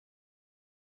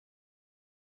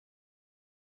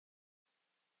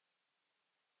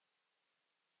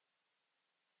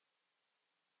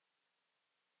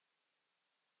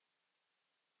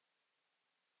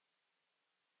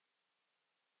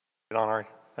On already.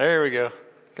 There we go.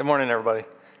 Good morning, everybody.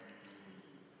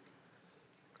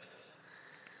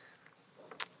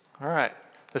 All right.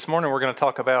 This morning we're going to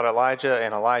talk about Elijah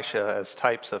and Elisha as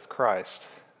types of Christ.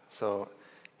 So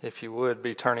if you would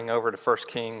be turning over to 1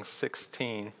 Kings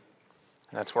 16,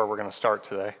 that's where we're going to start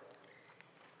today.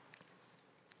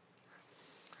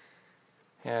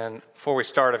 And before we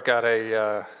start, I've got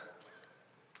a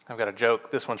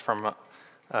joke. This one's from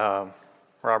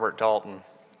Robert Dalton.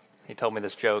 He told me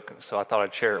this joke, so I thought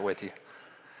I'd share it with you.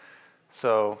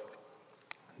 So,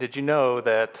 did you know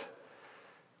that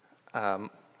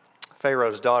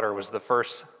Pharaoh's daughter was the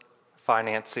first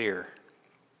financier?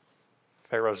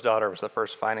 Pharaoh's daughter was the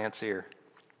first financier.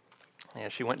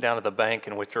 And she went down to the bank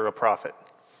and withdrew a profit.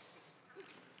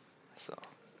 So,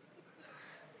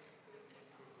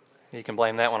 you can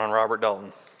blame that one on Robert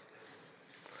Dalton.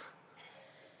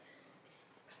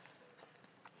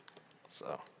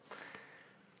 So.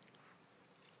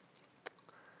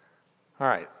 All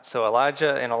right, so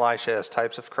Elijah and Elisha as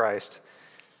types of Christ.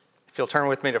 If you'll turn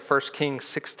with me to 1 Kings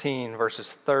 16,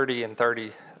 verses 30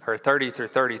 through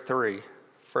 33.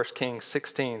 1 Kings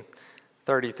 16,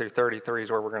 30 through 33 is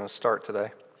where we're going to start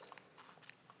today.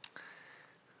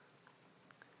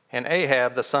 And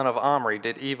Ahab, the son of Omri,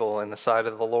 did evil in the sight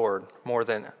of the Lord, more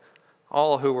than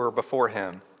all who were before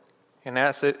him. And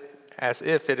as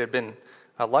if it had been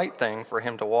a light thing for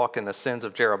him to walk in the sins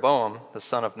of Jeroboam, the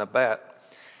son of Nebat,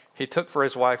 he took for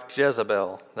his wife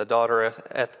Jezebel, the daughter of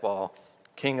Ethbaal,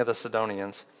 king of the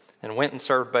Sidonians, and went and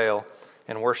served Baal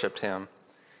and worshipped him.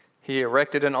 He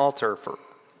erected an altar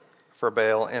for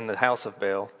Baal in the house of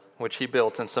Baal, which he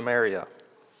built in Samaria.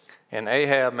 And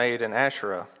Ahab made an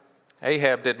Asherah.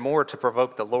 Ahab did more to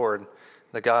provoke the Lord,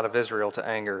 the God of Israel, to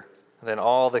anger than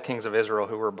all the kings of Israel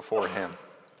who were before him.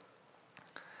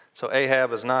 So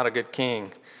Ahab is not a good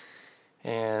king,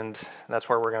 and that's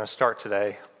where we're going to start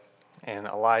today. And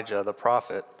Elijah, the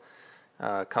prophet,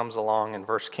 comes along in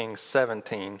 1 Kings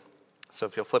 17. So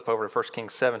if you'll flip over to 1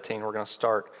 Kings 17, we're going to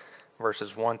start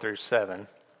verses 1 through 7.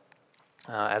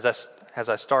 As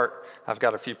I start, I've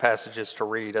got a few passages to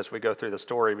read as we go through the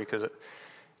story because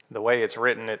the way it's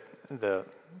written, the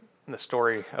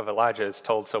story of Elijah is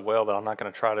told so well that I'm not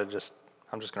going to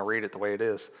I'm just going to read it the way it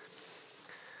is.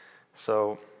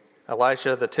 So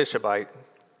Elisha the Tishbite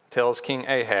tells King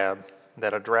Ahab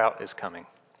that a drought is coming.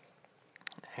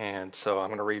 And so I'm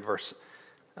going to read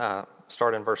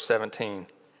start in verse 17.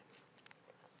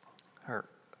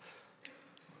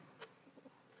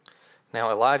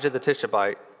 Now Elijah the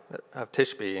Tishbite of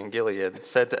Tishbe in Gilead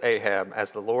said to Ahab,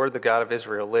 "As the Lord, the God of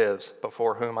Israel, lives,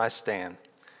 before whom I stand,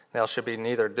 there shall be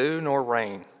neither dew nor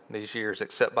rain these years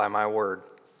except by my word."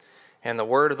 And the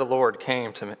word of the Lord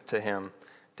came to him,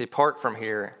 "Depart from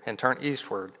here and turn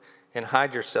eastward, and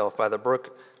hide yourself by the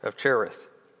brook of Cherith,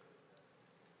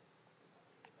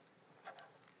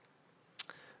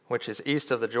 which is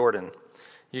east of the Jordan.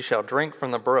 You shall drink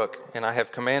from the brook, and I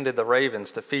have commanded the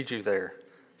ravens to feed you there."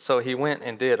 So he went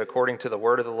and did according to the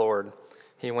word of the Lord.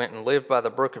 He went and lived by the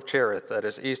brook of Cherith, that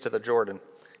is east of the Jordan.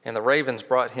 And the ravens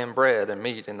brought him bread and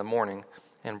meat in the morning,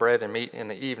 and bread and meat in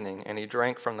the evening, and he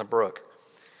drank from the brook.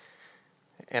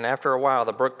 And after a while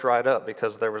the brook dried up,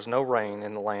 because there was no rain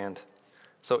in the land.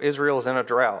 So Israel is in a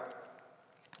drought,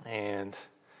 and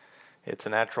it's a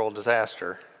natural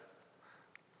disaster.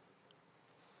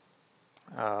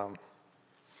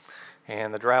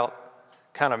 And the drought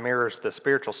kind of mirrors the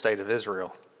spiritual state of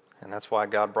Israel, and that's why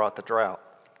God brought the drought,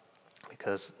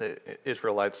 because the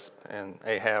Israelites and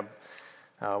Ahab,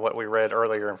 what we read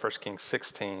earlier in 1 Kings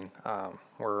 16,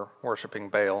 were worshiping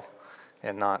Baal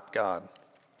and not God.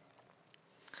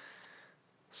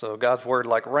 So God's word,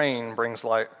 like rain, brings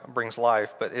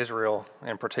life, but Israel,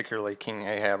 and particularly King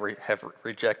Ahab, have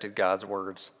rejected God's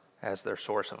words as their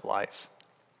source of life.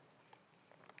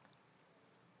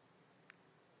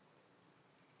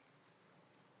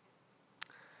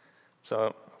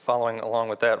 So following along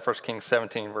with that, 1 Kings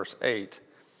 17, verse 8,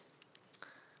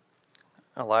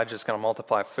 Elijah is going to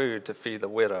multiply food to feed the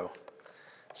widow.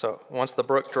 So once the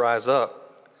brook dries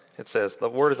up, it says, "The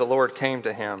word of the Lord came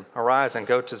to him, Arise and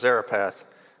go to Zarephath,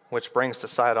 which brings to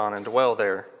Sidon, and dwell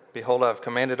there. Behold, I have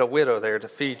commanded a widow there to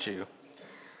feed you."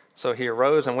 So he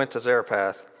arose and went to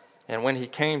Zarephath, and when he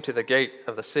came to the gate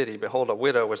of the city, behold, a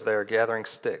widow was there gathering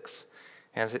sticks.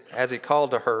 As he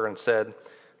called to her and said,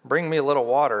 "Bring me a little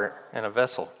water in a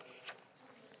vessel,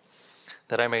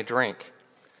 that I may drink."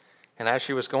 And as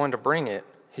she was going to bring it,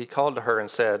 he called to her and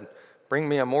said, "Bring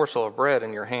me a morsel of bread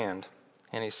in your hand."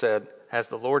 And he said, "As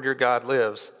the Lord your God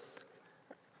lives,"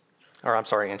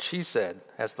 and she said,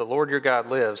 "As the Lord your God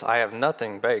lives, I have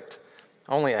nothing baked,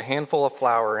 only a handful of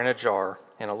flour in a jar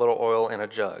and a little oil in a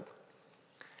jug."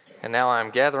 And now I am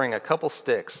gathering a couple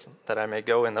sticks that I may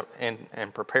go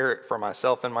and prepare it for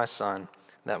myself and my son,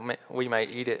 that we may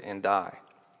eat it and die."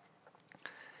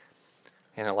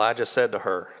 And Elijah said to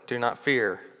her, "Do not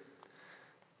fear.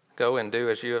 Go and do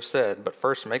as you have said, but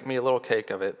first make me a little cake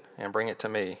of it and bring it to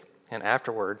me, and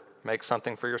afterward make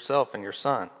something for yourself and your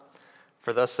son.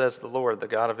 For thus says the Lord, the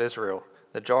God of Israel,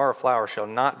 the jar of flour shall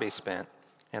not be spent,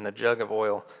 and the jug of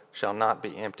oil shall not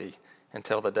be empty,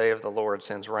 until the day of the Lord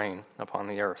sends rain upon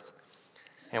the earth."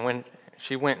 And when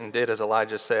she went and did as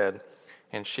Elijah said,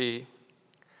 and he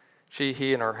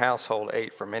and her household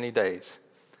ate for many days.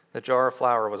 The jar of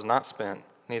flour was not spent,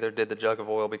 neither did the jug of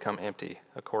oil become empty,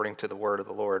 according to the word of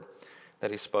the Lord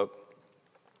that he spoke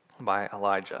by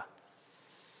Elijah.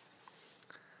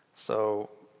 So,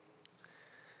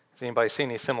 does anybody see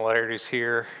any similarities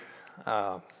here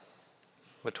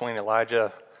between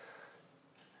Elijah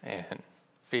and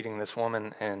feeding this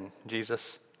woman and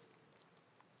Jesus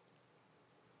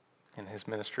in his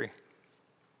ministry?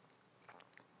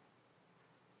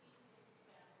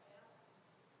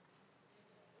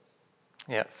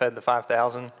 Yeah, fed the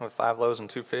 5,000 with 5 loaves and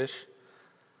 2 fish.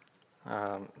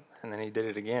 And then he did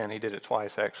it again. He did it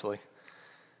twice, actually.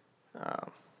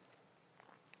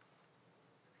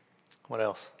 What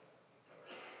else?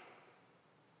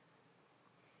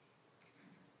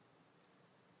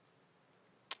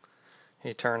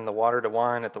 He turned the water to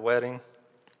wine at the wedding.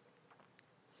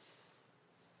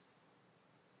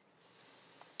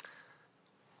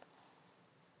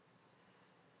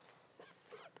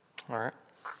 All right.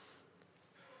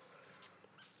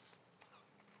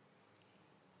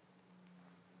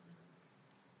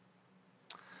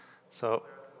 So,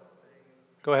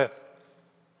 go ahead.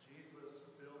 Jesus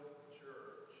built the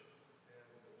church, and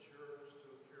the church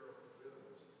took care of the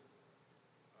widows.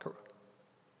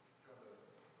 Kind of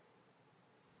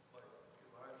like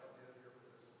Elijah did here for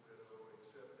this widow,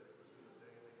 except that it was in the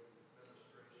daily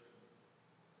ministration.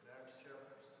 In Acts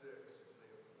chapter 6,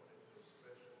 they appointed a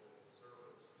special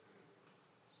service to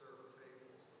serve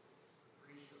tables to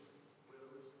Grecian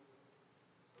widows.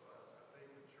 So I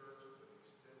think the church is an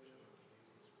extension of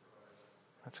Jesus Christ.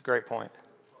 That's a great point.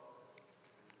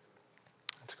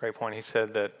 That's a great point. He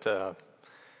said that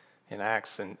in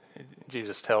Acts, and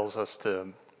Jesus tells us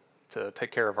to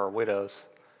take care of our widows,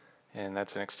 and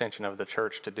that's an extension of the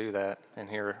church to do that. And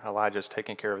here Elijah's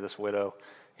taking care of this widow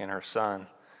and her son.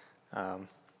 And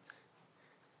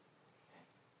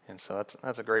so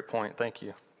that's a great point. Thank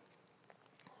you.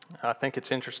 I think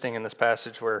it's interesting in this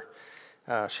passage where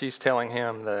she's telling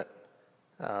him that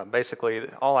basically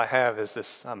all I have is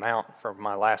this amount for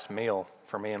my last meal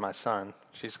for me and my son.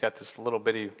 She's got this little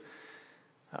bitty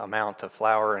amount of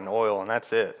flour and oil, and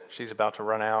that's it. She's about to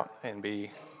run out and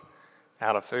be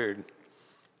out of food.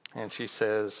 And she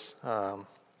says, I'm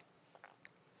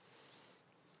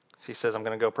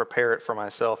going to go prepare it for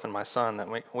myself and my son that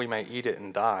we may eat it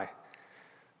and die.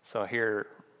 So here,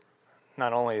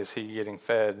 not only is he getting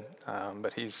fed,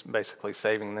 but he's basically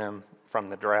saving them from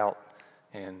the drought,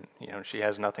 and she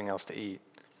has nothing else to eat.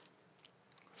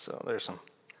 So there's some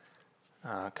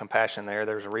compassion there.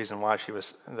 There's a reason why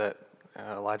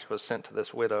Elijah was sent to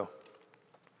this widow.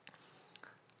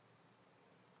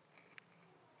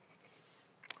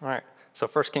 All right, so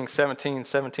 1 Kings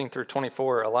 17 through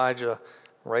 24, Elijah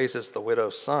raises the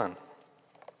widow's son.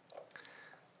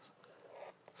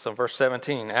 So verse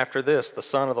 17, after this, the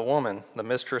son of the woman, the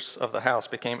mistress of the house,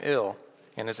 became ill,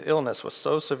 and his illness was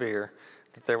so severe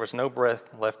that there was no breath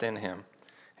left in him.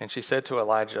 And she said to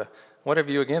Elijah, "What have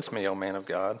you against me, O man of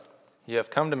God? You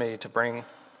have come to me to bring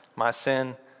my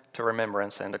sin to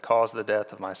remembrance and to cause the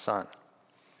death of my son."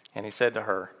 And he said to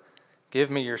her, "Give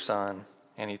me your son."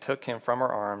 And he took him from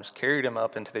her arms, carried him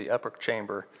up into the upper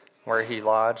chamber where he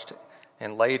lodged,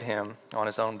 and laid him on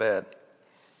his own bed.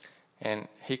 And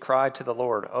he cried to the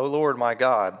Lord, "O Lord my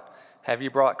God, have you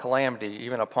brought calamity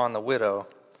even upon the widow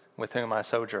with whom I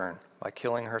sojourn, by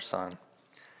killing her son?"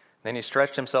 Then he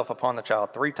stretched himself upon the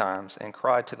child 3 times and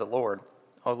cried to the Lord,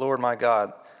 "O Lord my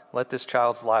God, let this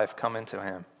child's life come into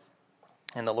him."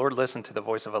 And the Lord listened to the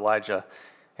voice of Elijah,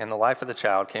 and the life of the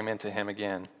child came into him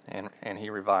again, and he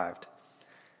revived.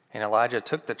 And Elijah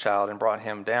took the child and brought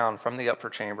him down from the upper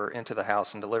chamber into the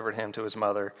house and delivered him to his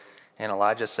mother. And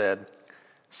Elijah said,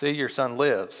 "See, your son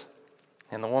lives."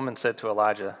 And the woman said to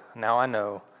Elijah, "Now I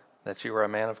know that you are a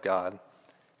man of God,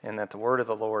 and that the word of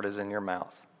the Lord is in your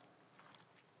mouth."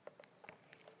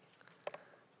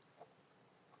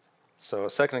 So a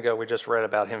second ago, we just read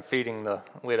about him feeding the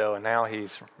widow, and now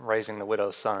he's raising the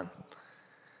widow's son.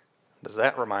 Does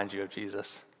that remind you of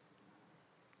Jesus?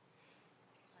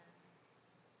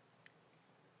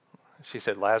 She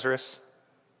said Lazarus.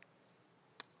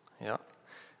 Yeah.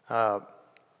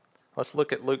 Let's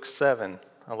look at Luke 7,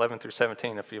 11 through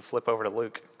 17, if you flip over to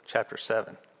Luke chapter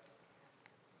 7.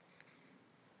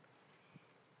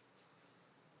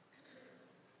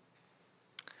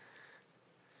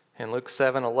 In Luke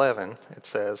 7:11, it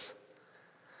says,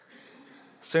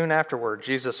 "Soon afterward,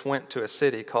 Jesus went to a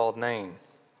city called Nain,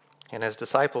 and his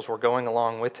disciples were going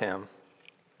along with him,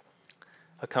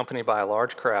 accompanied by a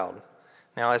large crowd.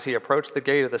 Now as he approached the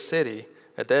gate of the city,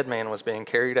 a dead man was being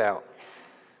carried out,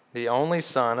 the only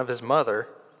son of his mother,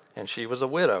 and she was a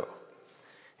widow.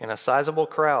 And a sizable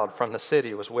crowd from the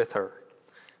city was with her.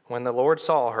 When the Lord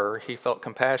saw her, he felt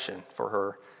compassion for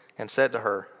her and said to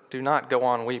her, 'Do not go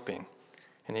on weeping.'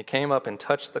 And he came up and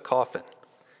touched the coffin,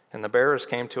 and the bearers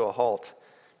came to a halt.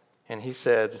 And he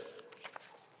said,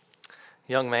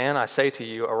 'Young man, I say to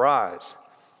you, arise.'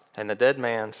 And the dead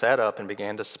man sat up and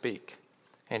began to speak.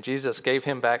 And Jesus gave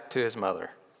him back to his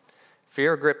mother.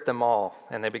 Fear gripped them all,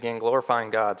 and they began glorifying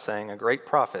God, saying, 'A great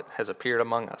prophet has appeared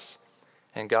among us,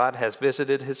 and God has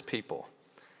visited his people.'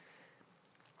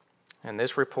 And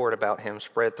this report about him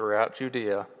spread throughout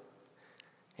Judea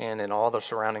and in all the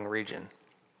surrounding region."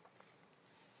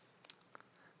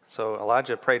 So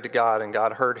Elijah prayed to God, and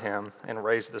God heard him and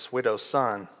raised this widow's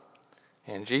son.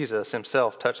 And Jesus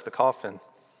himself touched the coffin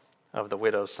of the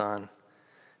widow's son.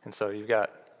 And so you've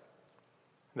got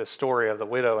the story of the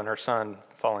widow and her son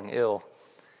falling ill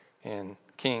in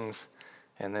Kings.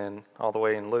 And then all the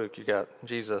way in Luke, you got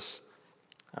Jesus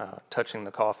touching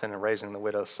the coffin and raising the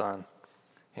widow's son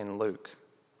in Luke.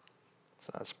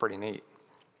 So that's pretty neat.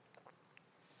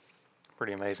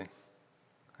 Pretty amazing.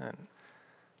 And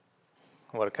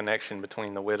what a connection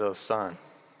between the widow's son.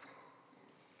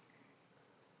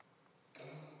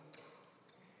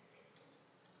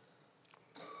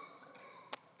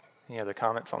 Any other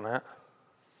comments on that?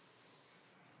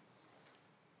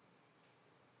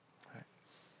 Right.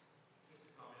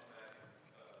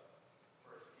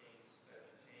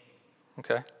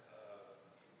 Okay.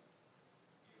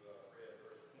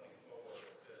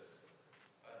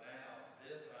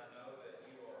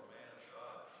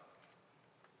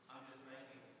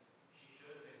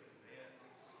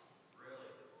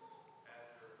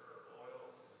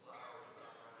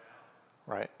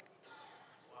 Right.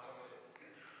 Why would it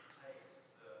take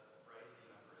the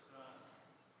raising of her son?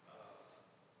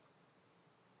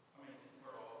 I mean,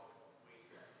 we're all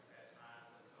weak at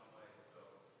times in some ways, so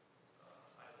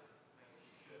I just think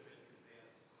she should be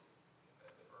convinced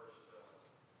that the first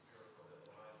miracle that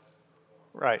Elijah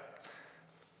performed. Right.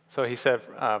 So he said,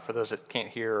 for those that can't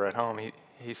hear at home,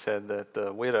 he said that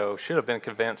the widow should have been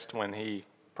convinced when he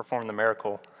performed the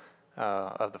miracle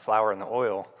of the flour and the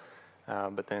oil,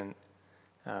 but then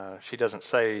she doesn't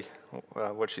say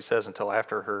what she says until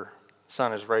after her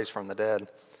son is raised from the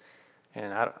dead.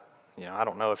 And I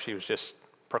don't know if she was just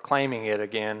proclaiming it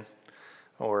again,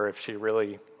 or if she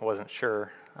really wasn't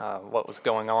sure what was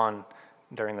going on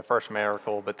during the first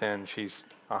miracle. But then she's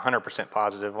 100%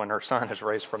 positive when her son is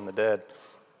raised from the dead.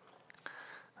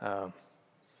 So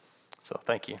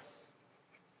thank you.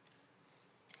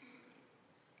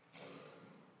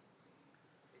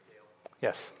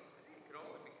 Yes.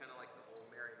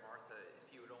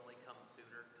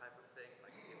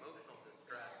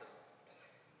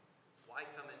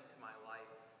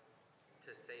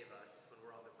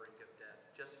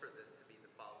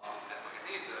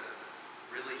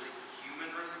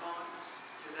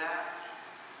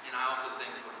 And I also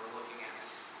think that when we're looking at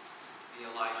the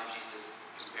Elijah Jesus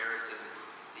comparison,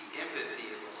 the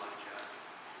empathy of Elijah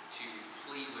to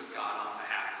plead with God on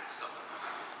behalf of someone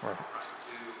else, Right.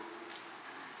 who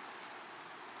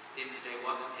they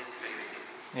wasn't his favorite,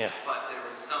 Yeah. but there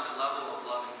was some level of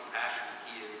love and compassion.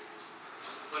 He is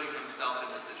putting himself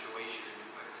in the situation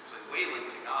and essentially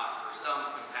wailing to God for some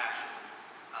compassion.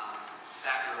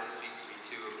 That really speaks to me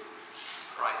too of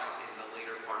Christ in the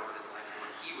later part of his life, when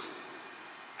he was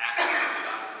asking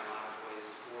God in a lot of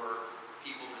ways for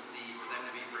people to see, for them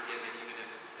to be forgiven, even if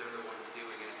they're the ones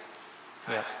doing it.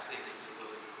 I Yes. just think it's a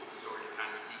really cool story to kind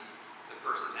of see the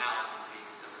personalities being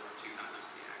similar to, not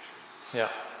just the actions. Yeah.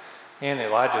 And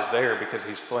Elijah's there because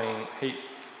he's fleeing.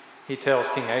 He tells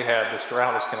King Ahab this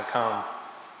drought is going to come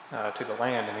to the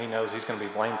land, and he knows he's going to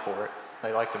be blamed for it.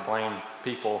 They like to blame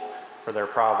people for their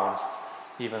problems,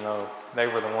 even though they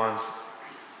were the ones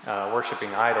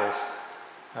worshiping idols.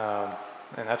 And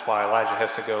that's why Elijah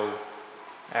has to go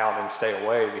out and stay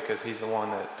away, because he's the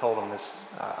one that told him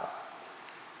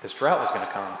this drought was going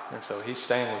to come. And so he's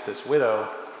staying with this widow.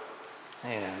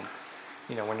 And,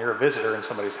 when you're a visitor in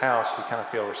somebody's house, you kind of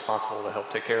feel responsible to help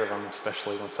take care of them,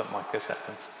 especially when something like this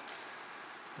happens.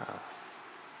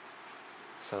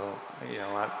 So,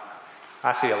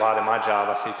 I see a lot in my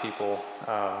job. I see people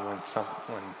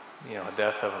when a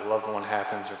death of a loved one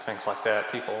happens or things like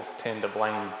that, people tend to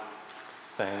blame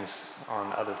things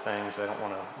on other things. They don't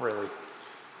want to really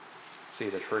see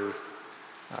the truth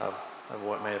of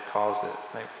what may have caused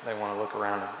it. They want to look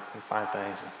around and find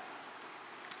things.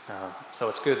 So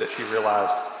it's good that she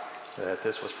realized that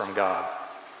this was from God.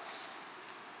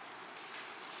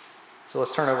 So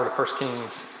let's turn over to 1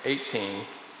 Kings 18.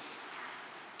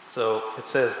 So it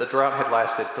says the drought had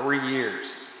lasted 3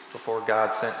 years before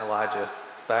God sent Elijah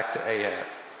back to Ahab.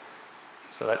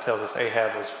 So that tells us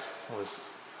Ahab was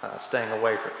staying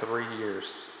away for 3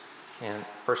 years. In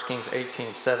 1 Kings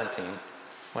 18:17,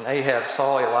 when Ahab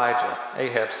saw Elijah,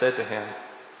 Ahab said to him,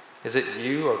 "Is it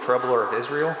you, O troubler of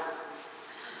Israel?"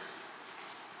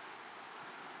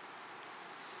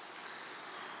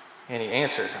 And he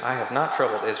answered, "I have not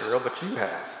troubled Israel, but you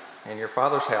have, and your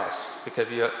father's house, because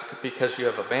you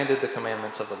have abandoned the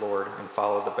commandments of the Lord and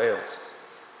followed the Baals.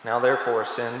 Now therefore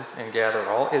send and gather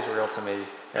all Israel to me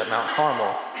at Mount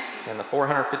Carmel, and the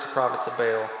 450 prophets of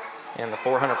Baal, and the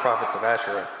 400 prophets of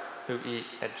Asherah, who eat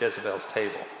at Jezebel's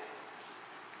table."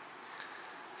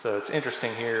 So it's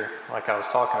interesting here, like I was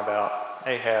talking about,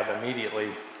 Ahab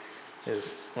immediately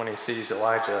is, when he sees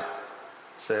Elijah,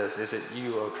 says, "Is it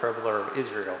you, O troubler of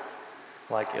Israel?"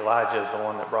 Like Elijah is the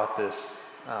one that brought this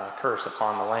curse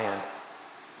upon the land.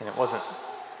 And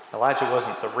Elijah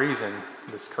wasn't the reason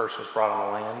this curse was brought on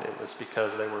the land. It was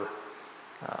because they were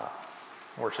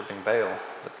worshiping Baal,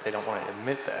 but they don't want to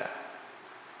admit that.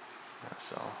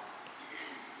 So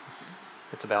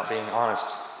it's about being honest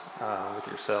with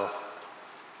yourself.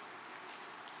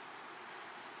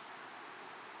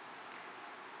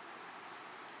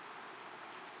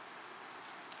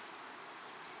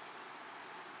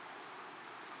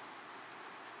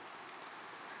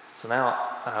 So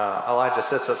now Elijah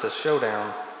sets up this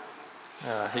showdown.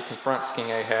 He confronts King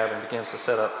Ahab and begins to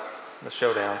set up the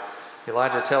showdown.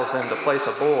 Elijah tells them to place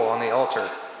a bull on the altar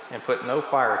and put no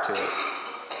fire to it,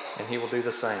 and he will do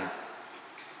the same.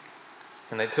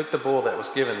 And they took the bull that was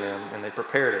given them, and they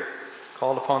prepared it,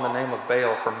 called upon the name of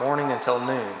Baal from morning until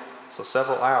noon. So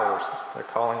several hours they're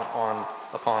calling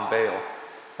upon Baal.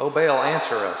 "O Baal,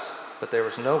 answer us." But there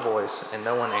was no voice, and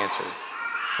no one answered.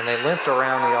 And they limped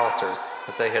around the altar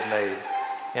that they had made.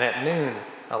 And at noon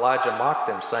Elijah mocked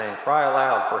them, saying, "Cry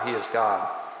aloud, for he is God.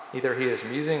 Either he is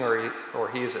musing, or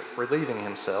he is relieving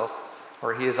himself,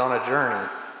 or he is on a journey,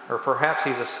 or perhaps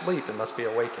he's asleep and must be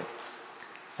awakened."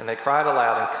 And they cried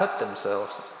aloud and cut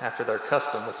themselves after their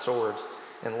custom with swords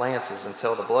and lances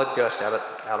until the blood gushed out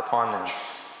upon them.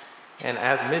 And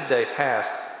as midday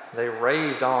passed, they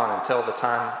raved on until the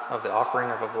time of the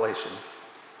offering of oblation.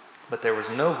 But there was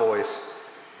no voice,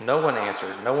 no one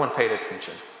answered, no one paid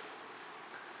attention.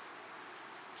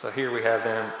 So here we have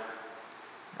them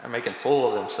making fool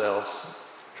of themselves,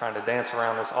 trying to dance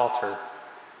around this altar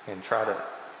and try to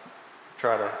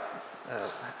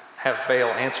have Baal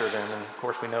answer them. And of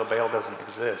course we know Baal doesn't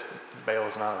exist. Baal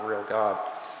is not a real god.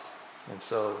 And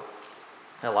so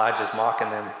Elijah's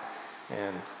mocking them,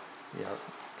 and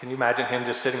can you imagine him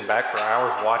just sitting back for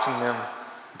hours watching them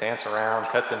dance around,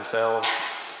 cut themselves,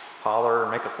 holler,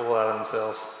 and make a fool out of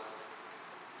themselves?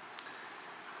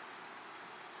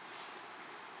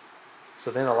 So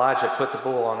then Elijah put the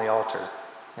bull on the altar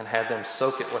and had them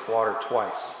soak it with water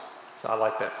twice. So I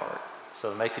like that part. So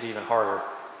to make it even harder,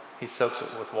 he soaks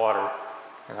it with water.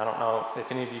 And I don't know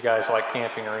if any of you guys like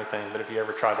camping or anything, but if you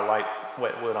ever tried to light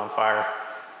wet wood on fire,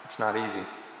 it's not easy.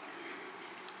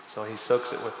 So he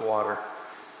soaks it with water.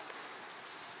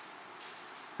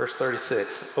 Verse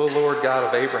 36, "O Lord God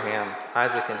of Abraham,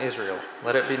 Isaac, and Israel,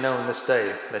 let it be known this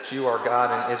day that you are God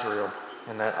in Israel,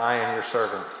 and that I am your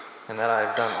servant, and that I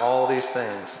have done all these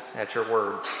things at your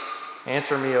word.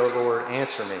 Answer me, O Lord,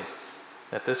 answer me,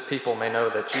 that this people may know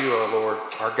that you, O Lord,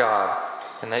 are God,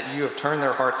 and that you have turned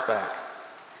their hearts back."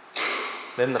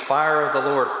 Then the fire of the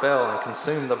Lord fell and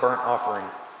consumed the burnt offering,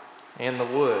 and the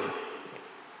wood,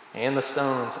 and the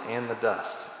stones, and the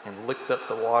dust, and licked up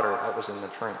the water that was in the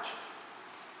trench.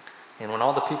 And when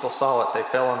all the people saw it, they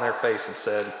fell on their face and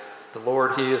said, "The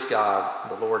Lord, he is God,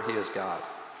 the Lord, he is God."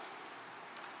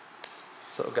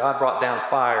 So God brought down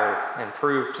fire and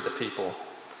proved to the people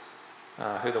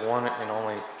who the one and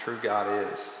only true God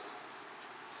is.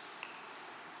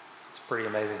 It's a pretty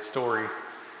amazing story.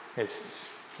 It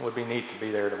would be neat to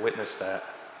be there to witness that.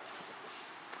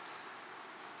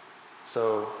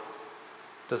 So,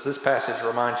 does this passage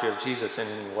remind you of Jesus in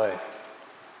any way?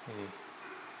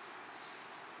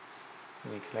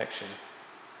 Any connection?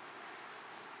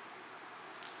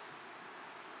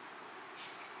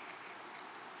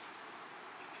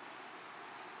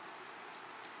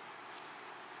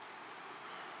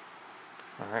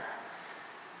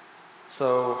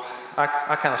 So I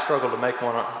kind of struggled to make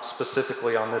one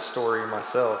specifically on this story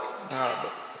myself.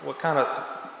 But what kind of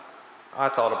I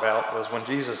thought about was when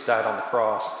Jesus died on the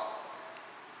cross,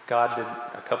 God did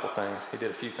a couple things. He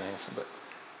did a few things, but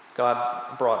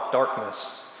God brought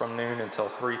darkness from noon until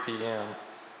 3 p.m.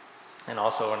 and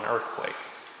also an earthquake.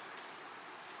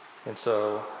 And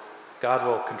so God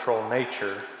will control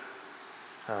nature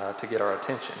to get our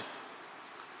attention.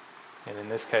 And in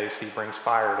this case, he brings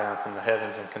fire down from the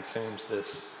heavens and consumes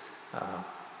this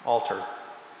altar.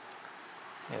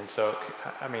 And so,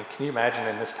 I mean, can you imagine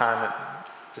in this time,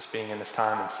 just being in this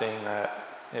time and seeing that?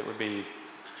 It would be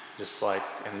just like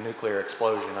a nuclear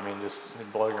explosion. I mean, just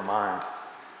it'd blow your mind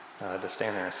to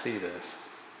stand there and see this.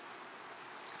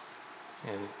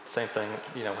 And same thing,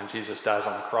 you know, when Jesus dies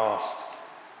on the cross,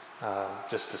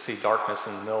 just to see darkness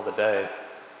in the middle of the day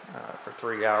for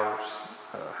 3 hours,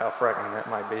 how frightening that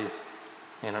might be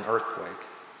in an earthquake.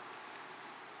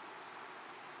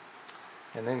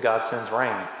 And then God sends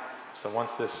rain. So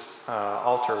once this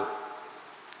altar,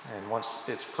 and once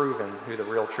it's proven who the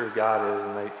real true God is,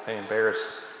 and they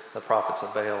embarrass the prophets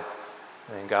of Baal,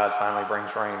 and then God finally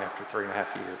brings rain after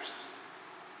 3.5 years.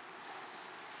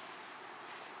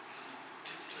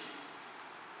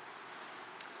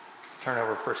 Let's turn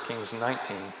over to 1 Kings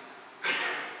 19.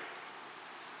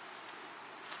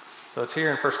 So it's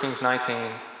here in 1 Kings 19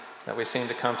 that we seem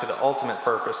to come to the ultimate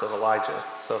purpose of Elijah.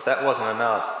 So if that wasn't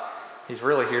enough, he's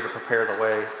really here to prepare the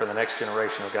way for the next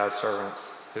generation of God's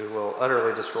servants who will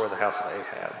utterly destroy the house of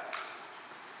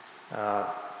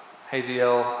Ahab.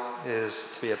 Hazael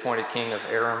is to be appointed king of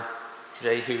Aram,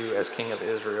 Jehu as king of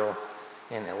Israel,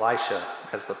 and Elisha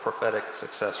as the prophetic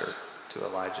successor to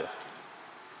Elijah.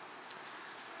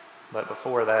 But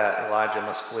before that, Elijah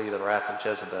must flee the wrath of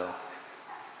Jezebel.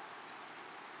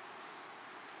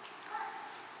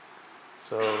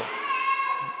 So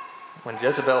when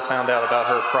Jezebel found out about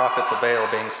her prophets of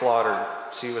Baal being slaughtered,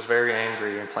 she was very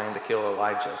angry and planned to kill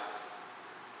Elijah.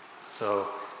 So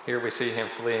here we see him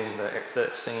fleeing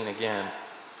that scene again.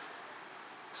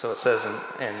 So it says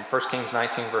in 1 Kings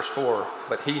 19 verse 4,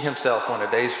 "But he himself went a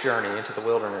day's journey into the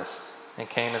wilderness and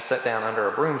came and sat down under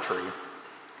a broom tree.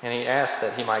 And he asked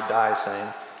that he might die,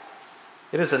 saying,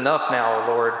 'It is enough now, O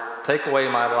Lord, take away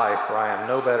my life, for I am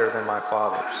no better than my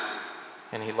fathers.'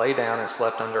 And he lay down and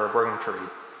slept under a broom tree.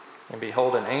 And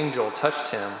behold, an angel touched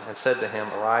him and said to him,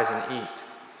 'Arise and eat.'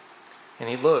 And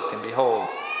he looked, and behold,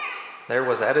 there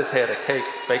was at his head a cake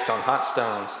baked on hot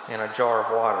stones and a jar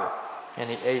of water. And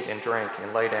he ate and drank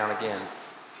and lay down again.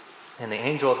 And the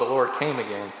angel of the Lord came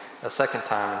again a second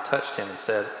time and touched him and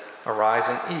said, 'Arise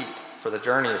and eat, for the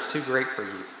journey is too great for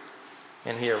you.'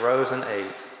 And he arose and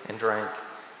ate and drank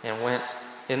and went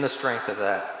in the strength of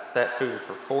that food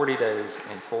for 40 days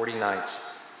and 40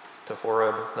 nights to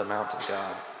Horeb, the mount of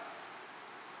God."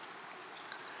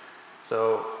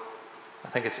 So I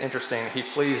think it's interesting. He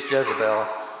flees Jezebel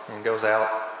and goes out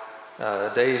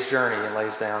a day's journey and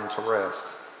lays down to rest.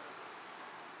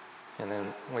 And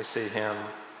then we see him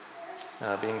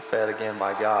being fed again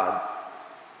by God.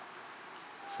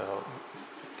 So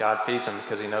God feeds him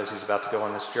because he knows he's about to go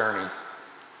on this journey.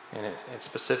 And it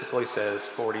specifically says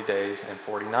 40 days and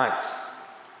 40 nights.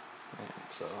 And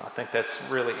so I think that's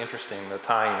really interesting, the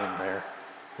tie-in there.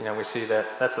 You know, we see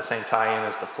that that's the same tie-in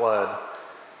as the flood.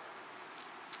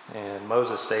 And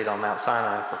Moses stayed on Mount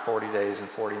Sinai for 40 days and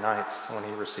 40 nights when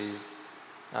he received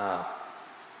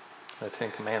the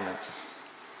 10 Commandments.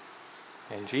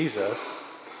 And Jesus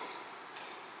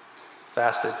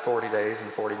fasted 40 days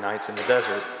and 40 nights in the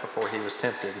desert before he was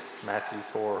tempted, Matthew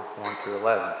 4, 1 through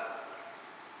 11.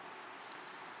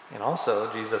 And also,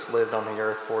 Jesus lived on the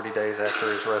earth 40 days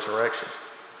after his resurrection.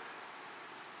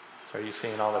 So are you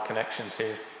seeing all the connections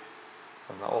here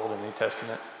from the Old and New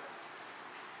Testament?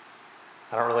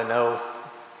 I don't really know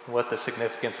what the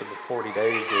significance of the 40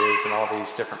 days is in all these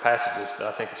different passages, but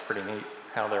I think it's pretty neat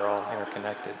how they're all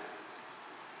interconnected.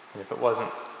 And if it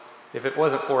wasn't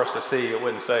for us to see, it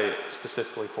wouldn't say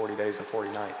specifically 40 days and 40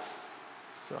 nights.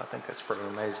 So I think that's pretty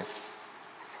amazing.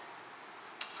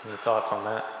 Any thoughts on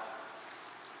that?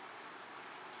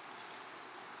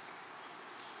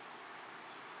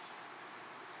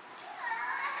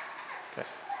 Okay.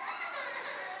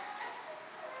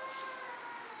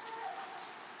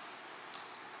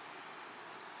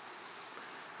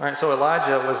 All right, so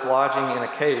Elijah was lodging in a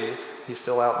cave. He's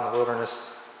still out in the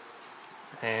wilderness.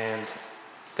 And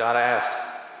God asked,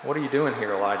 "What are you doing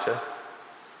here, Elijah?"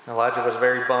 Elijah was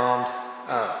very bummed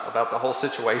about the whole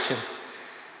situation.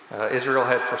 Israel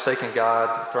had forsaken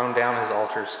God, thrown down his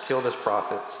altars, killed his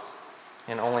prophets,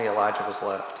 and only Elijah was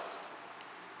left.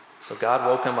 So God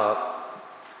woke him up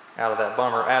out of that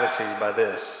bummer attitude by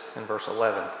this in verse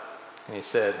 11. And he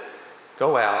said,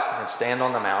 "Go out and stand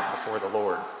on the mount before the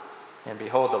Lord." And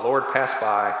behold, the Lord passed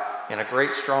by, and a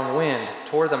great strong wind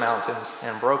tore the mountains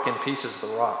and broke in pieces the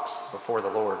rocks before the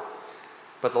Lord.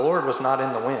 But the Lord was not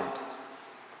in the wind.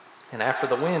 And after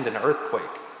the wind, an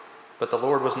earthquake. But the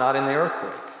Lord was not in the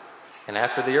earthquake. And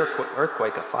after the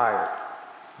earthquake, a fire.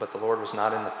 But the Lord was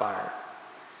not in the fire.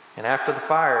 And after the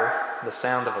fire, the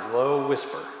sound of a low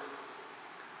whisper.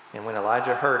 And when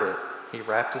Elijah heard it, he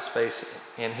wrapped his face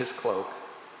in his cloak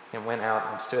and went out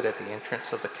and stood at the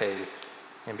entrance of the cave.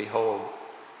 And behold,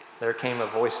 there came a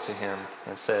voice to him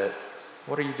and said,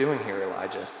 "What are you doing here,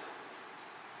 Elijah?"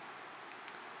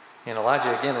 And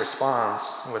Elijah again responds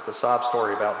with a sob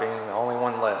story about being the only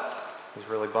one left. He's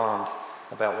really bummed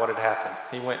about what had happened.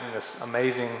 He went and this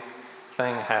amazing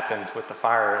thing happened with the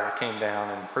fire that came down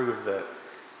and proved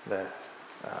that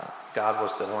God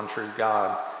was the one true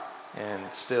God,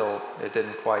 and still it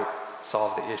didn't quite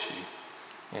solve the issue.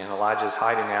 And Elijah's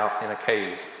hiding out in a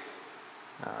cave.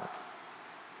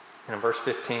 And in verse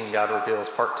 15, God reveals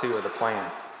part 2 of the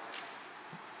plan.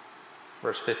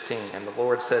 Verse 15, "And the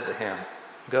Lord said to him,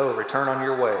 'Go, return on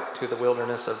your way to the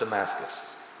wilderness of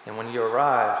Damascus. And when you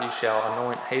arrive, you shall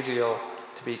anoint Hazael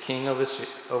to be king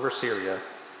over Syria,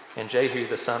 and Jehu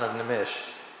the son of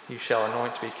Nimshi you shall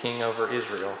anoint to be king over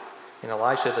Israel, and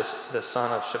Elisha the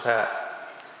son of Shaphat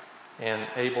and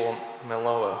Abel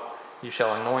Meloah you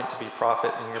shall anoint to be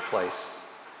prophet in your place.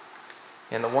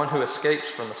 And the one who escapes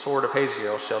from the sword of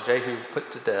Hazael shall Jehu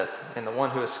put to death, and the one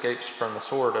who escapes from the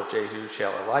sword of Jehu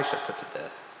shall Elisha put to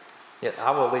death. Yet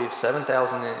I will leave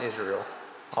 7,000 in Israel,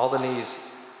 all the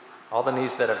knees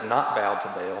that have not bowed to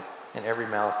Baal, and every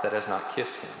mouth that has not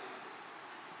kissed him.'"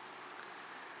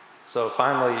 So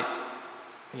finally,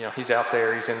 he's out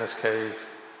there, he's in this cave,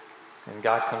 and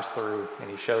God comes through and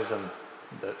he shows him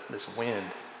this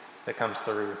wind that comes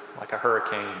through like a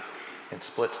hurricane and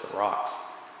splits the rocks.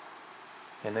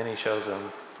 And then he shows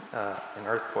him an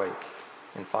earthquake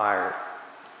and fire.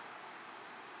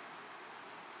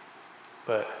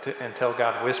 But until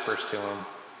God whispers to him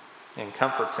and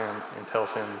comforts him and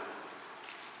tells him,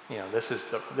 this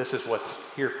is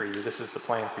what's here for you. This is the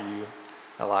plan for you,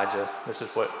 Elijah. This is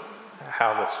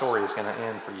how the story is going to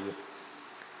end for you.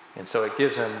 And so it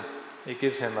gives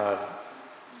him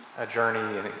a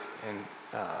journey and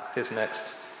his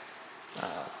next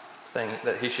thing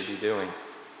that he should be doing.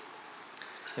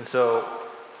 And so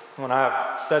when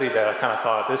I studied that, I kind of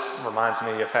thought, this reminds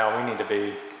me of how we need to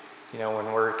be,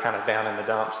 when we're kind of down in the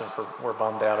dumps and we're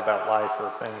bummed out about life, or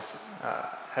things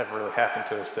have really happened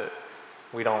to us that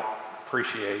we don't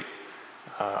appreciate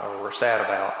or we're sad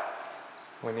about.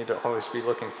 We need to always be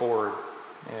looking forward,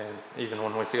 and even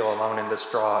when we feel alone and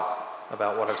distraught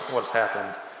about what has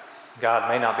happened, God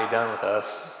may not be done with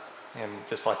us, and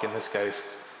just like in this case,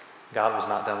 God was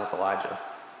not done with Elijah.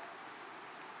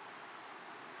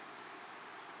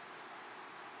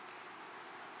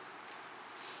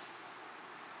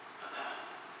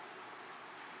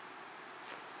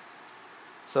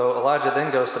 So Elijah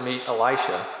then goes to meet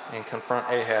Elisha and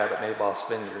confront Ahab at Naboth's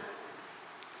vineyard.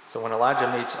 So when Elijah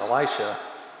meets Elisha,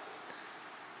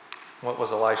 what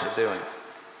was Elisha doing?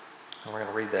 And we're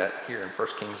going to read that here in 1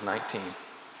 Kings 19.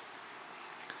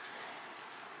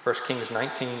 1 Kings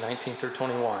 19 through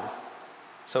 21.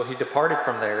 "So he departed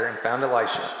from there and found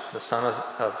Elisha, the son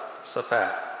of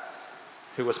Shaphat,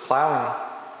 who was plowing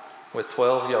with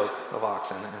 12 yoke of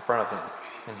oxen in front of him,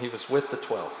 and he was with the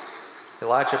 12th.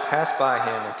 Elijah passed by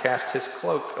him and cast his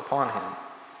cloak upon him.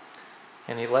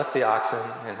 And he left the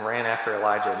oxen and ran after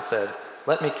Elijah and said,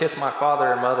 'Let me kiss my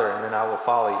father and mother, and then I will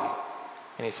follow you.'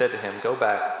 And he said to him, 'Go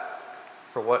back,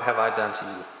 for what have I done to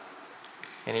you?'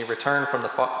 And he returned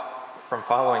from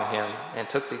following him and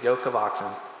took the yoke of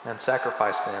oxen and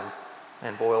sacrificed them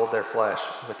and boiled their flesh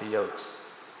with the yokes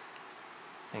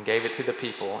and gave it to the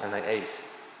people, and they ate.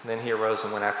 And then he arose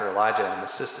and went after Elijah and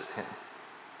assisted him."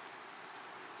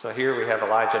 So here we have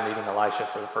Elijah meeting Elisha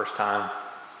for the first time.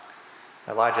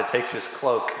 Elijah takes his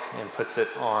cloak and puts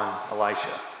it on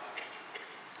Elisha.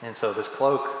 And so this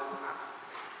cloak,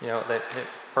 it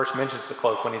first mentions the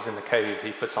cloak when he's in the cave.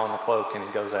 He puts on the cloak and he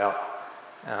goes out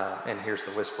and hears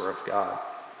the whisper of God.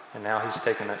 And now he's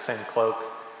taken that same cloak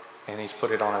and he's put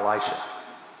it on Elisha.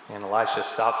 And Elisha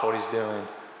stops what he's doing,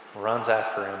 runs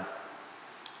after him,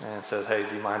 and says, "Hey,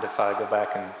 do you mind if I go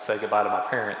back and say goodbye to my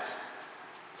parents?"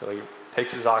 So he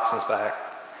takes his oxen back,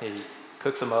 he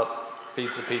cooks them up,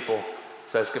 feeds the people,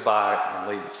 says goodbye, and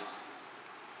leaves.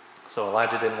 So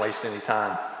Elijah didn't waste any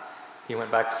time. He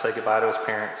went back to say goodbye to his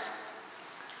parents.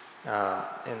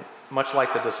 And much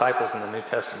like the disciples in the New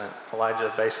Testament,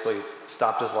 Elijah basically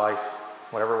stopped his life,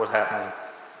 whatever was happening,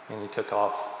 and he took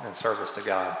off in service to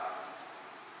God.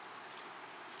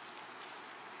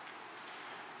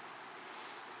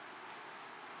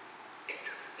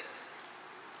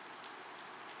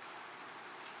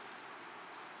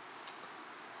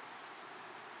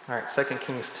 All right, 2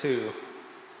 Kings 2,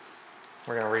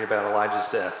 we're going to read about Elijah's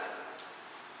death.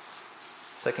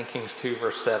 2 Kings 2,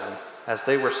 verse 7. As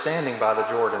they were standing by the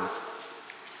Jordan,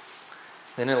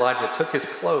 then Elijah took his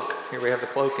cloak. Here we have the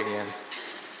cloak again.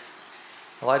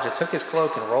 Elijah took his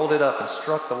cloak and rolled it up and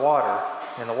struck the water,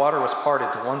 and the water was parted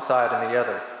to one side and the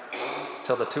other,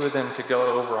 till the two of them could go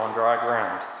over on dry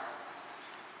ground.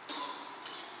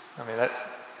 I mean,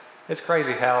 it's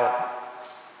crazy how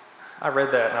I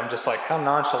read that and I'm just like, how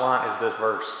nonchalant is this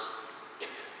verse?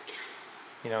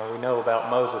 You know, we know about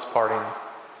Moses parting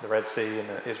the Red Sea and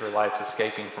the Israelites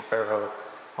escaping from Pharaoh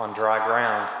on dry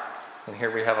ground. And here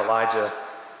we have Elijah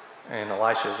and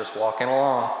Elisha just walking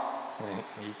along, and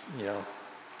he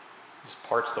just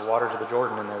parts the waters of the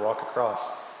Jordan and they walk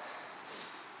across.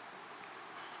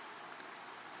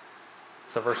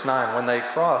 So verse 9, when they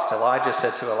crossed, Elijah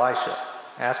said to Elisha,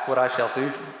 ask what I shall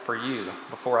do for you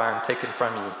before I am taken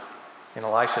from you. And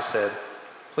Elisha said,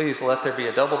 please let there be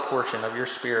a double portion of your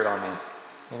spirit on me.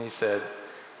 And he said,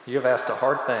 you have asked a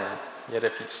hard thing, yet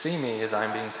if you see me as I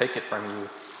am being taken from you,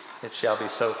 it shall be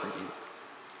so for you.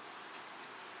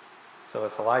 So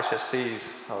if Elisha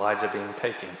sees Elijah being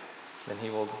taken, then he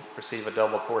will receive a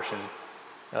double portion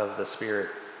of the spirit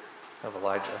of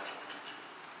Elijah.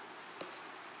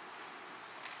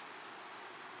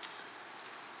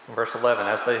 In verse 11,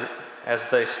 as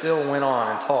they still went on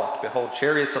and talked, behold,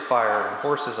 chariots of fire and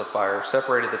horses of fire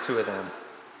separated the two of them.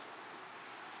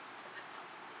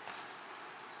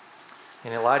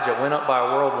 And Elijah went up by a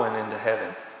whirlwind into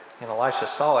heaven. And Elisha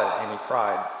saw it, and he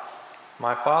cried,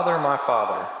 my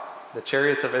father, the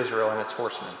chariots of Israel and its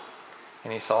horsemen.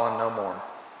 And he saw him no more.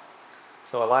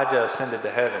 So Elijah ascended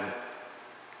to heaven,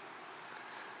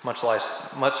 much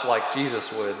like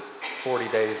Jesus would 40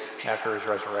 days after his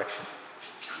resurrection.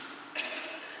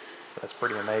 So that's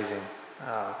pretty amazing.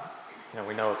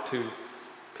 We know of two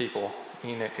people,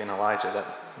 Enoch and Elijah,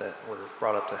 that were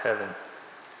brought up to heaven,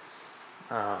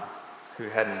 who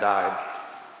hadn't died.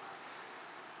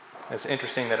 It's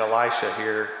interesting that Elisha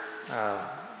here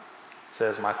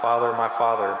says, my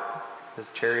father, the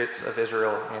chariots of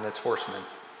Israel and its horsemen.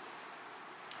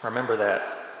 Remember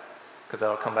that, because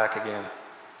that'll come back again.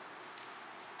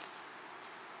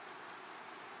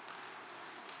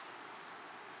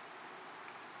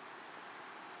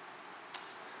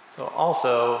 So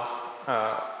also,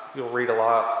 you'll read a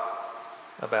lot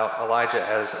about Elijah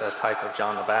as a type of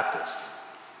John the Baptist.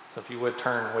 So if you would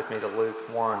turn with me to Luke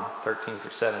 1, 13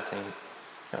 through 17.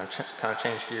 Kind of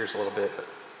change gears a little bit, but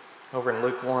over in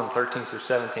Luke 1, 13 through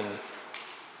 17,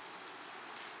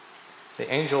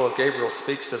 the angel of Gabriel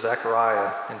speaks to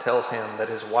Zechariah and tells him that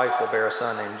his wife will bear a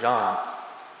son named John.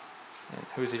 And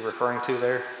who is he referring to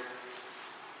there?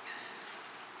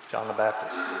 John the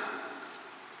Baptist.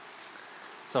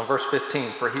 So in verse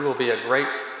 15, for he will be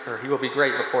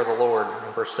great before the Lord,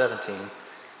 in verse 17,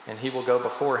 and he will go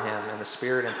before him in the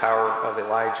spirit and power of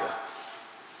Elijah.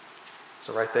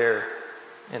 So right there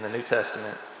in the New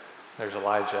Testament, there's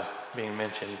Elijah being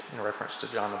mentioned in reference to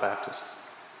John the Baptist.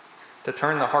 To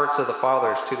turn the hearts of the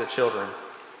fathers to the children,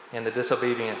 and the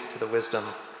disobedient to the wisdom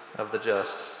of the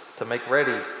just, to make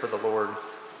ready for the Lord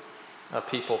a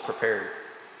people prepared.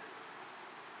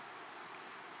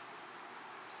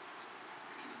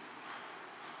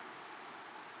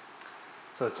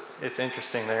 So it's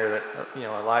interesting there that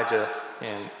Elijah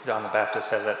and John the Baptist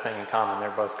have that thing in common. They're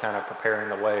both kind of preparing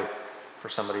the way for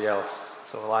somebody else.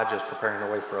 So Elijah is preparing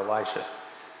the way for Elisha,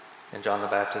 and John the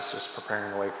Baptist is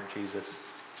preparing the way for Jesus.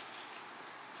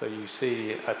 So you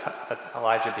see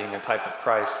Elijah being a type of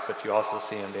Christ, but you also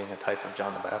see him being a type of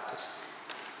John the Baptist.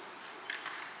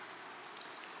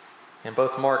 In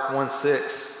both Mark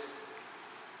 1:6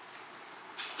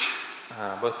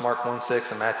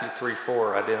 and Matthew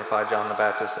 3:4 identify John the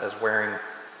Baptist as wearing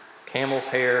camel's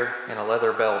hair and a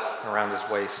leather belt around his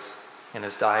waist, and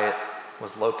his diet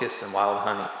was locust and wild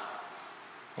honey,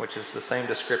 which is the same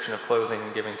description of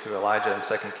clothing given to Elijah in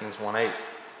 2 Kings 1:8.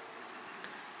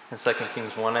 In 2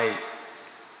 Kings 1:8,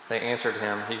 they answered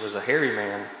him, he was a hairy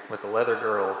man with a leather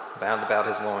girdle bound about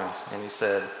his loins, and he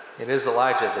said, it is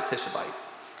Elijah the Tishbite.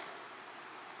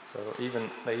 So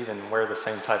they even wear the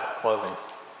same type of clothing,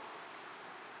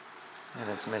 and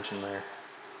it's mentioned there.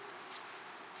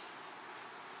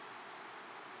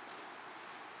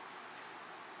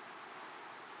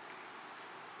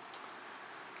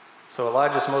 So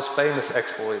Elijah's most famous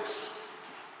exploits,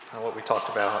 what we talked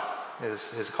about,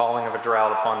 is his calling of a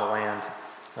drought upon the land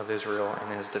of Israel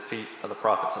and his defeat of the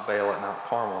prophets of Baal at Mount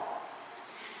Carmel.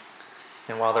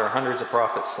 And while there are hundreds of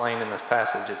prophets slain in this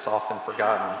passage, it's often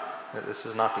forgotten that this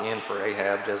is not the end for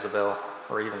Ahab, Jezebel,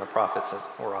 or even the prophets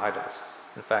or idols.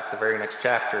 In fact, the very next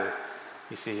chapter,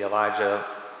 you see Elijah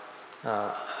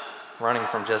running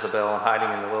from Jezebel and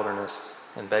hiding in the wilderness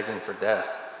and begging for death.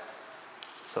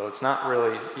 So it's not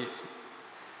really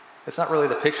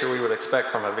the picture we would expect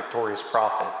from a victorious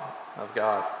prophet of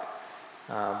God.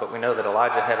 But we know that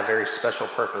Elijah had a very special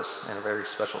purpose and a very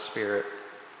special spirit,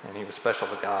 and he was special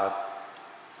to God,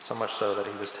 so much so that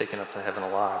he was taken up to heaven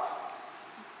alive,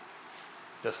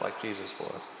 just like Jesus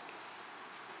was.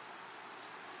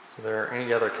 So there are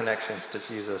any other connections to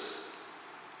Jesus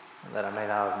that I may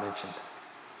not have mentioned?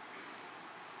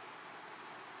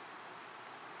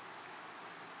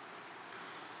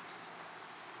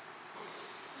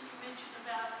 When you mentioned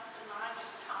about Elijah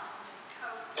tossing his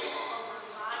coat over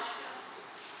Elisha,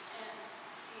 and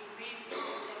he immediately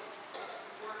did the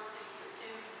work that he was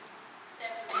doing,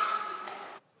 that reminded me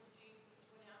that when Jesus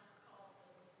went out and called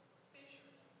the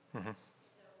fishermen, Mm-hmm.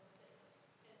 those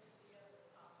that and the other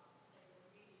apostles, they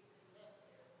immediately left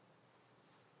their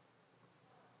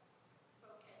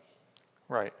vocations.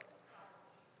 Right.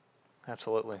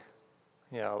 Absolutely.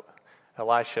 Yeah,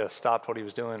 Elisha stopped what he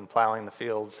was doing, plowing the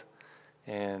fields,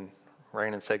 and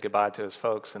ran and said goodbye to his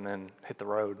folks, and then hit the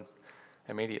road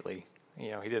immediately.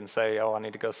 You know, he didn't say, "Oh, I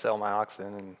need to go sell my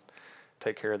oxen and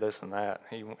take care of this and that."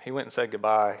 He went and said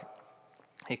goodbye.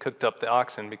 He cooked up the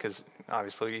oxen because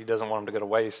obviously he doesn't want them to go to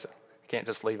waste. You can't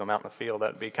just leave them out in the field.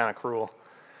 That'd be kind of cruel.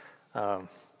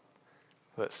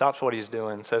 But stops what he's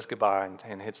doing, says goodbye,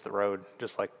 and hits the road,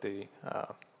 just like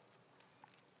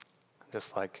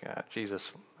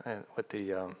Jesus with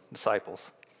the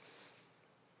disciples.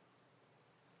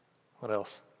 What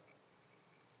else?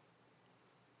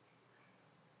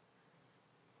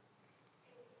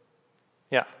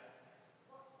 Yeah.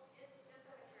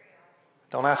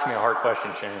 Don't ask me a hard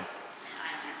question, Shane.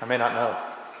 I may not know.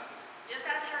 Just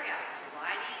out of curiosity,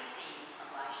 why do you think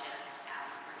Elisha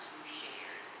asked for 2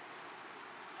 shares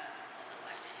of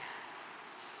Elijah had?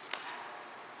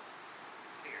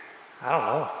 Spirit. I don't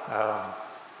know.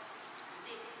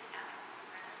 Steve, ask him.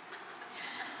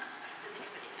 Does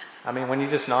anybody know? I mean, when you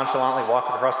just nonchalantly walk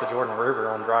across the Jordan River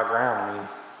on dry ground, I mean,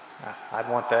 I'd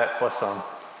want that plus some.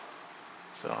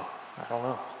 So, I don't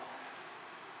know.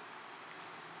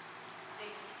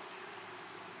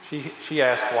 She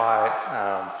asked why,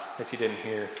 if you didn't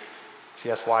hear,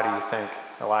 she asked, why do you think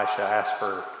Elisha asked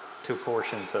for 2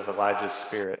 portions of Elijah's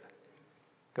spirit?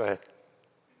 Go ahead. The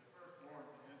firstborn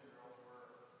in Israel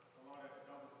were allotted a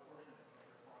double portion of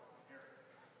their father's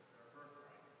inheritance, their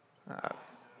birthright.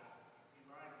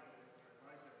 Elisha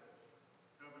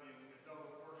is coveting a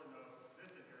double portion of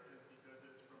this inheritance because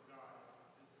it's from God.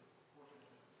 It's a portion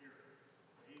of his spirit.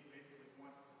 So he basically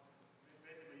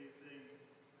he's seeing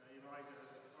Elijah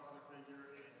as his father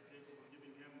figure and capable of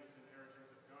giving him this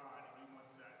inheritance of God, and he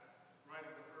wants that right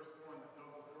of the firstborn, the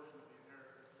double portion of the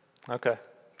inheritance. Okay,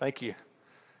 thank you.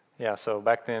 Yeah, so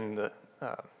back then, did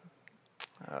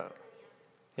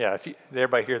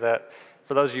everybody hear that?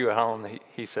 For those of you at home,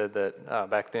 he said that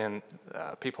back then,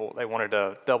 people, they wanted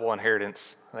a double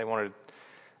inheritance. They wanted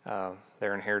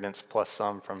their inheritance plus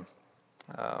some from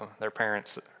their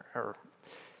parents. Or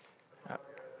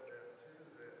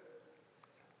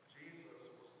Jesus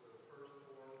was the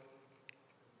firstborn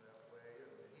in that way,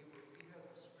 and he had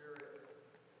the Spirit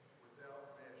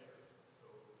without measure. So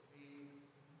he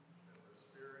and the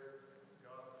Spirit and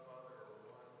God the Father are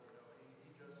one. You know,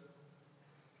 there's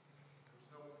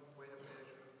no way to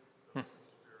measure the Holy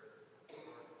Spirit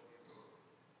part of Jesus.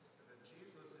 And then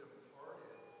Jesus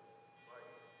imparted,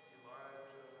 like Elijah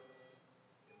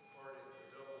imparted the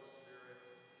double Spirit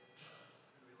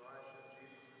to Elisha,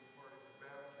 Jesus imparted the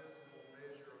baptismal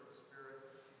measure of the Spirit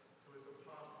to his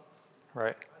apostles.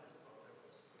 right. I just thought that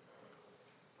was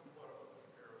somewhat of a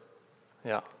comparison.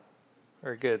 Yeah,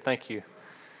 very good. Thank you.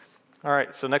 All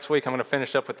right, so next week I'm going to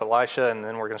finish up with Elisha, and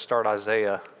then we're going to start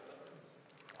Isaiah.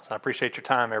 So I appreciate your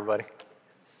time, everybody.